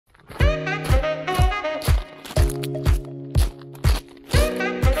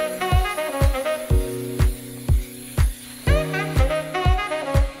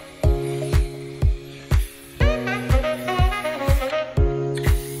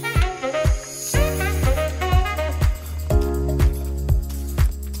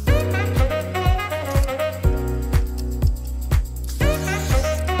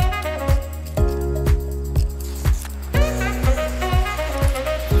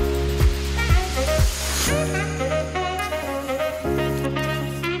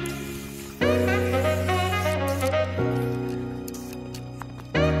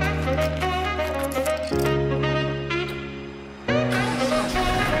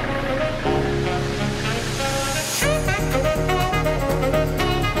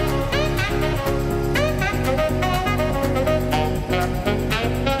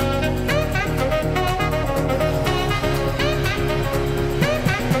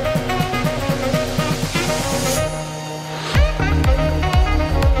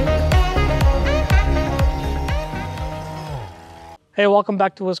Hey, welcome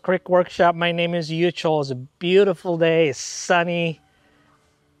back to his Creek Workshop. My name is Yuchol. It's a beautiful day. It's sunny.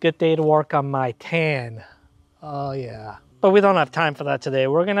 Good day to work on my tan. Oh yeah. But we don't have time for that today.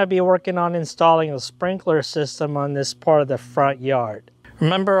 We're gonna be working on installing a sprinkler system on this part of the front yard.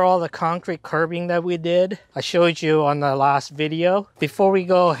 Remember all the concrete curbing that we did? I showed you on the last video. Before we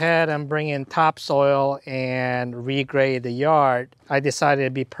go ahead and bring in topsoil and regrade the yard, I decided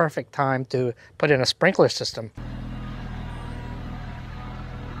it'd be perfect time to put in a sprinkler system.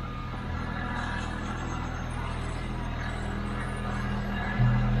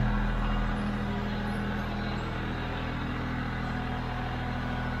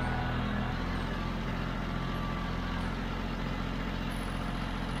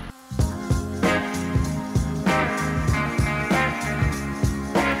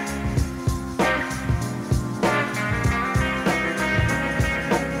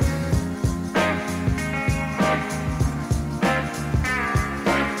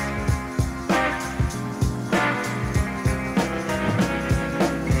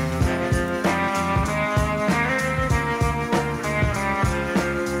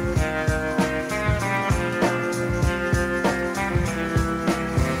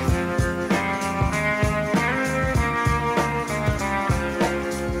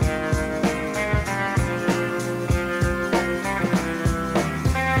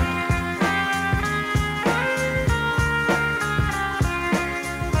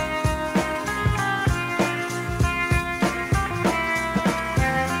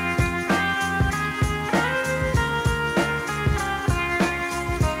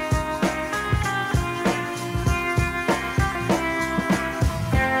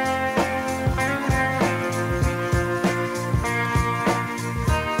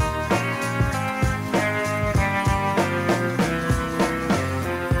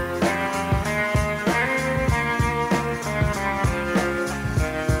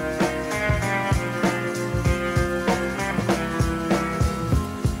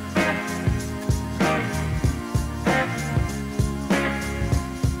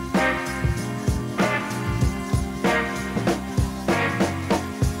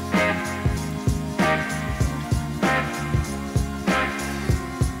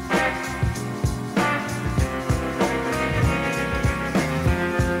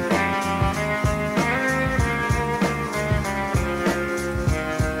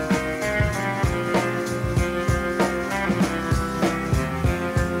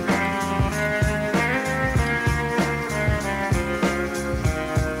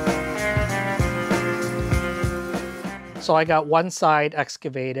 So I got one side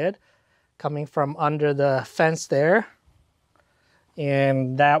excavated coming from under the fence there,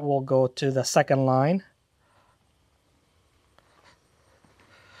 and that will go to the second line.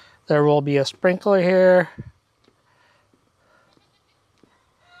 There will be a sprinkler here,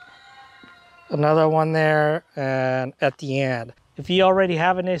 another one there, and at the end. If you already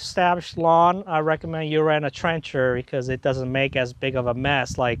have an established lawn, I recommend you rent a trencher because it doesn't make as big of a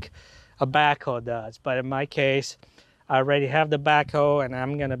mess like a backhoe does. But in my case, I already have the backhoe and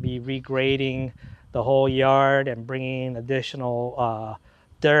I'm gonna be regrading the whole yard and bringing additional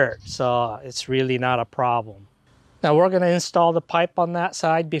dirt. So it's really not a problem. Now we're gonna install the pipe on that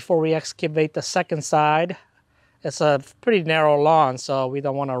side before we excavate the second side. It's a pretty narrow lawn, so we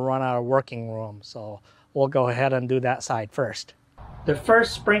don't wanna run out of working room. So we'll go ahead and do that side first. The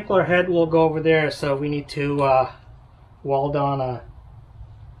first sprinkler head will go over there, so we need to weld on a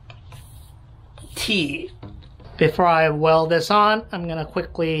T. Before I weld this on, I'm going to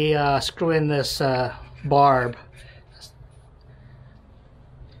quickly screw in this barb.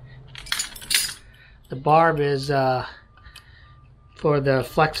 The barb is for the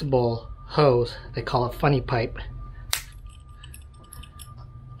flexible hose. They call it funny pipe.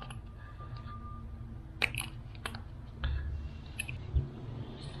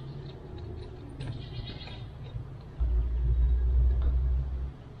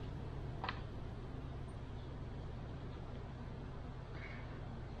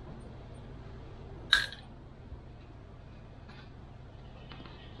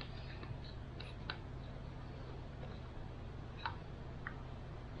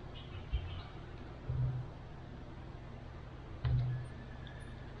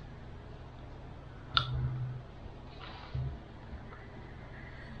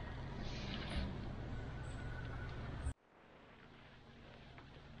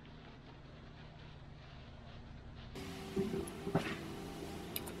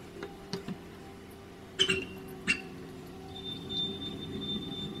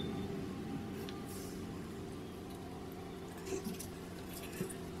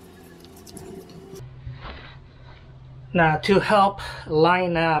 Now to help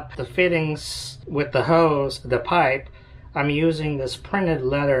line up the fittings with the hose, the pipe, I'm using this printed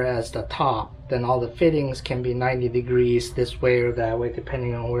letter as the top. Then all the fittings can be 90 degrees this way or that way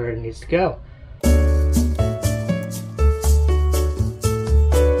depending on where it needs to go.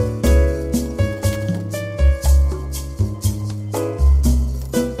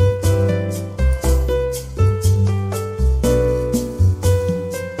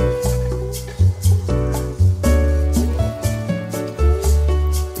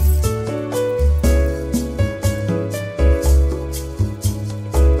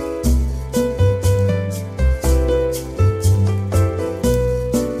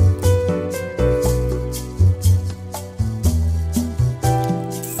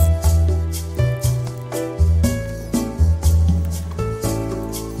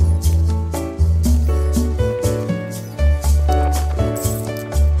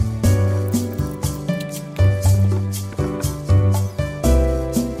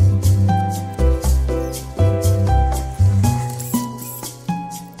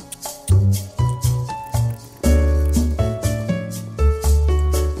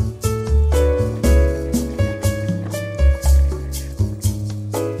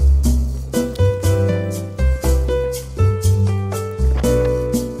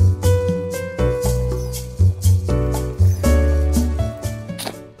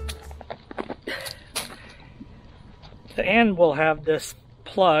 The end will have this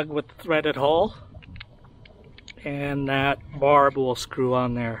plug with the threaded hole, and that barb will screw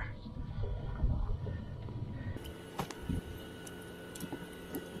on there.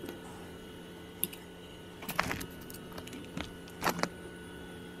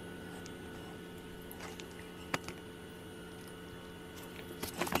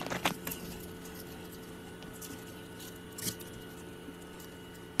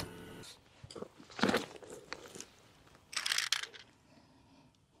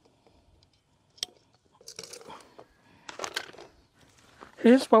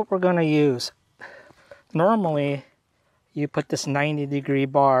 Here's what we're going to use. Normally, you put this 90-degree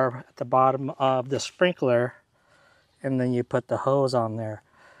barb at the bottom of the sprinkler, and then you put the hose on there.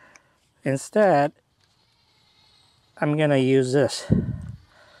 Instead, I'm going to use this.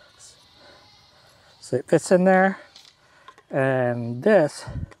 So it fits in there, and this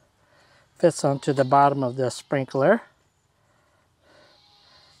fits onto the bottom of the sprinkler.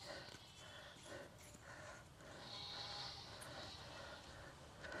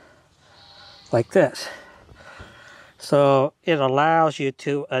 Like this. So it allows you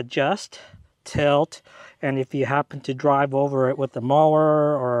to adjust, tilt, and if you happen to drive over it with a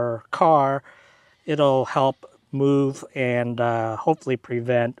mower or car, it'll help move and hopefully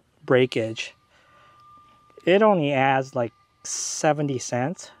prevent breakage. It only adds like 70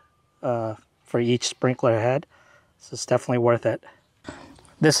 cents for each sprinkler head, so it's definitely worth it.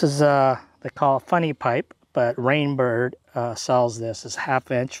 This is they call it funny pipe, but Rainbird sells this. It's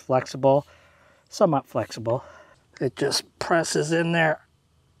 1/2 inch flexible. Somewhat flexible. It just presses in there.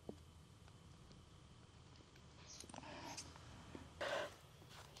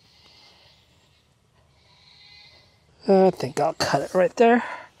 I think I'll cut it right there.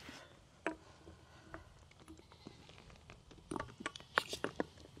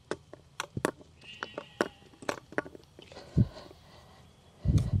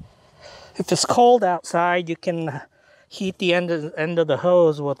 If it's cold outside, you can heat the end of the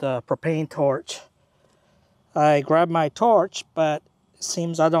hose with a propane torch. I grabbed my torch, but it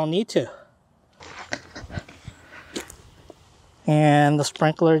seems I don't need to. And the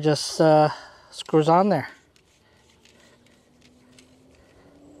sprinkler just screws on there.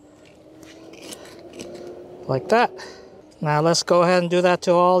 Like that. Now let's go ahead and do that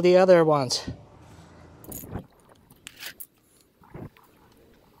to all the other ones.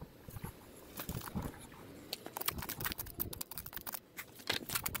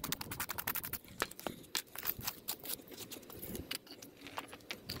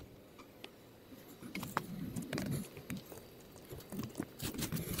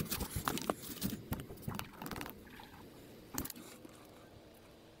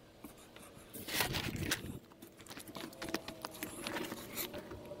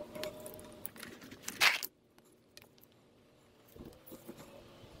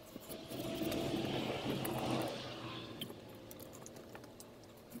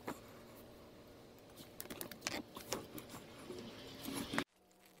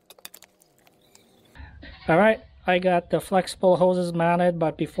 Alright, I got the flexible hoses mounted,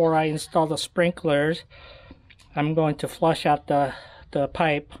 but before I install the sprinklers, I'm going to flush out the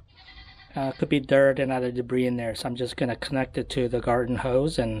pipe. Could be dirt and other debris in there, so I'm just going to connect it to the garden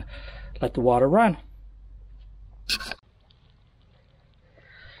hose and let the water run.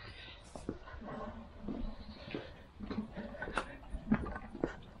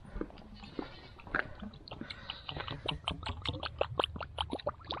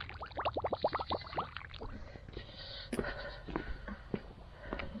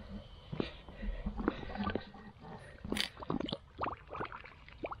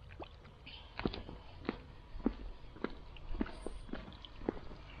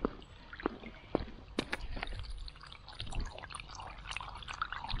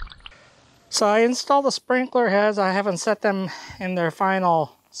 So I installed the sprinkler heads. I haven't set them in their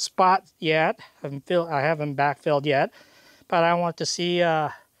final spot yet. I haven't backfilled yet, but I want to see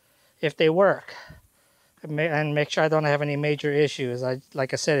if they work and make sure I don't have any major issues.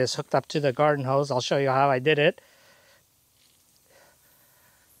 Like I said, it's hooked up to the garden hose. I'll show you how I did it.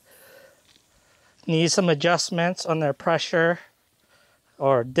 Need some adjustments on their pressure,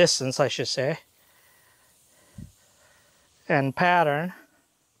 or distance I should say, and pattern.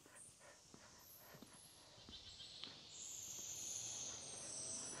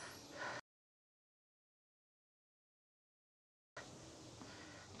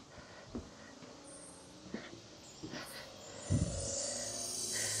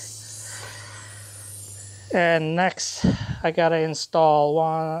 And next I gotta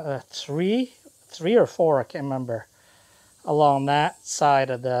install three or four, I can't remember, along that side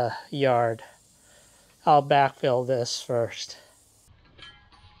of the yard. I'll backfill this first.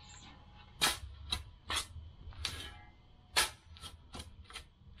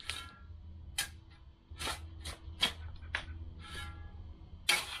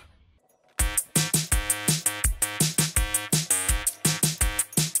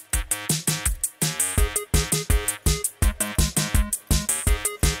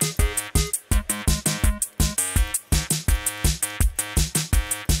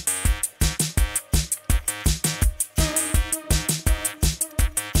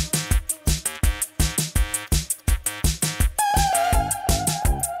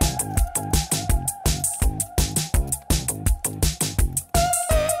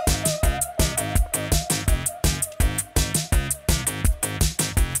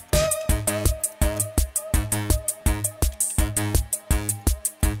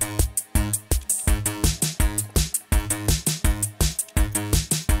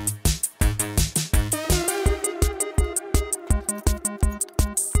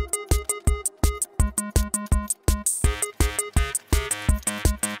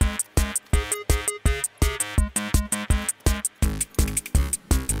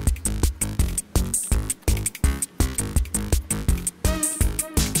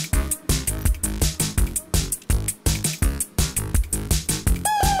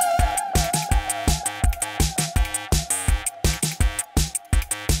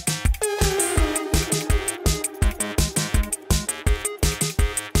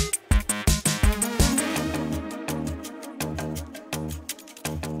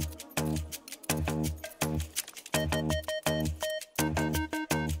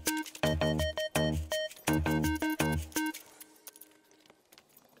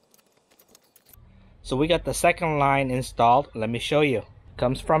 So we got the second line installed. Let me show you.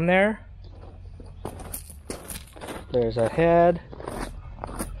 Comes from there. There's a head.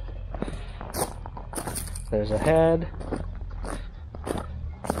 There's a head.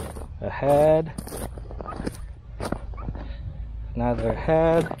 A head. Another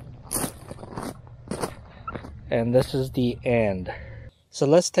head. And this is the end. So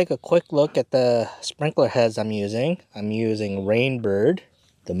let's take a quick look at the sprinkler heads I'm using. I'm using Rainbird.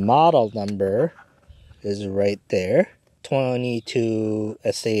 The model number is right there, 22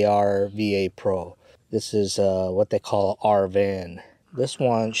 SAR VA Pro. This is what they call R-Van. This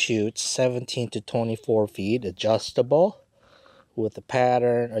one shoots 17 to 24 feet, adjustable, with a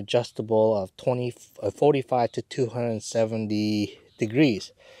pattern adjustable of 45 to 270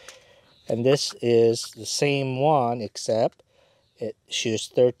 degrees. And this is the same one, except it shoots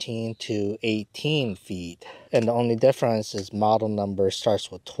 13 to 18 feet. And the only difference is model number starts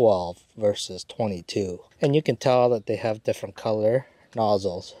with 12 versus 22. And you can tell that they have different color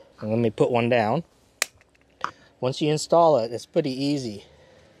nozzles. And let me put one down. Once you install it, it's pretty easy.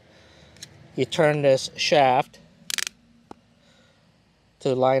 You turn this shaft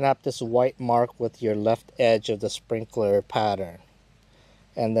to line up this white mark with your left edge of the sprinkler pattern.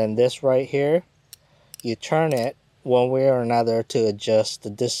 And then this right here, you turn it one way or another to adjust the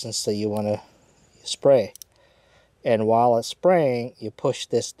distance that you want to spray. And while it's spraying, you push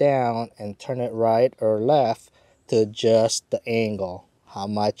this down and turn it right or left to adjust the angle, how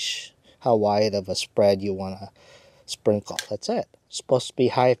wide of a spread you want to sprinkle. That's it. It's supposed to be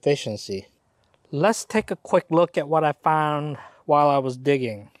high efficiency. Let's take a quick look at what I found while I was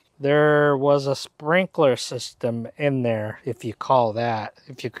digging. There was a sprinkler system in there, if you could call that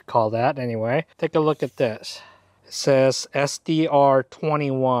anyway. Take a look at this. It says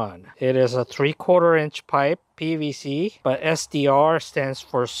SDR21. It is a 3/4 inch pipe, PVC, but SDR stands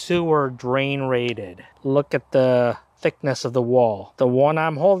for sewer drain rated. Look at the thickness of the wall. The one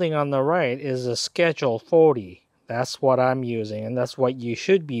I'm holding on the right is a Schedule 40. That's what I'm using, and that's what you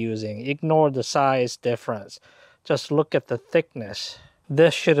should be using. Ignore the size difference. Just look at the thickness.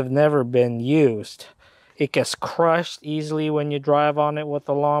 This should have never been used. It gets crushed easily when you drive on it with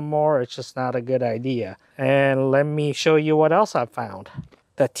the lawnmower. It's just not a good idea. And let me show you what else I found.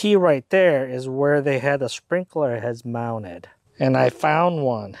 The T right there is where they had the sprinkler heads mounted. And I found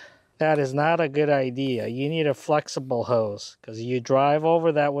one. That is not a good idea. You need a flexible hose, because you drive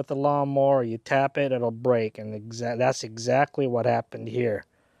over that with the lawnmower, you tap it, it'll break. And that's exactly what happened here.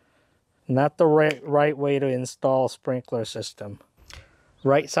 Not the right way to install a sprinkler system.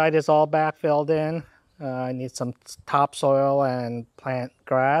 Right side is all backfilled in. I need some topsoil and plant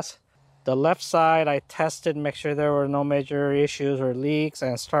grass. The left side I tested, make sure there were no major issues or leaks,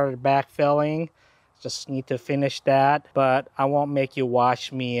 and started backfilling. Just need to finish that, but I won't make you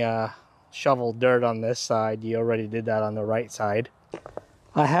watch me shovel dirt on this side. You already did that on the right side.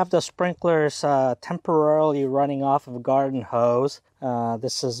 I have the sprinklers temporarily running off of a garden hose.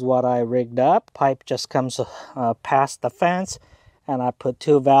 This is what I rigged up. Pipe just comes past the fence, and I put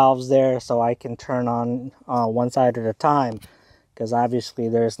 2 valves there so I can turn on one side at a time, because obviously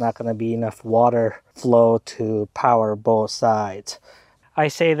there's not going to be enough water flow to power both sides. I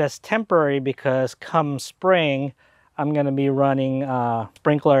say that's temporary because come spring, I'm going to be running a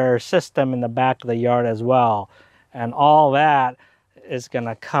sprinkler system in the back of the yard as well. And all that is going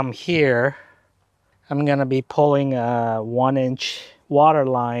to come here. I'm going to be pulling a 1-inch water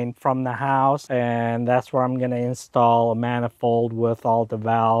line from the house, and that's where I'm going to install a manifold with all the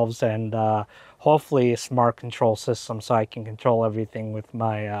valves and hopefully a smart control system so I can control everything with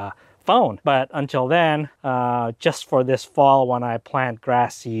my phone. But until then, just for this fall when I plant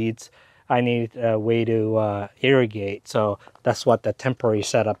grass seeds, I need a way to irrigate. So that's what the temporary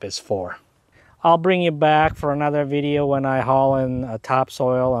setup is for. I'll bring you back for another video when I haul in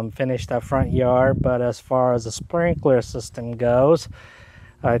topsoil and finish that front yard. But as far as the sprinkler system goes,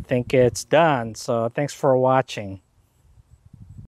 I think it's done. So thanks for watching.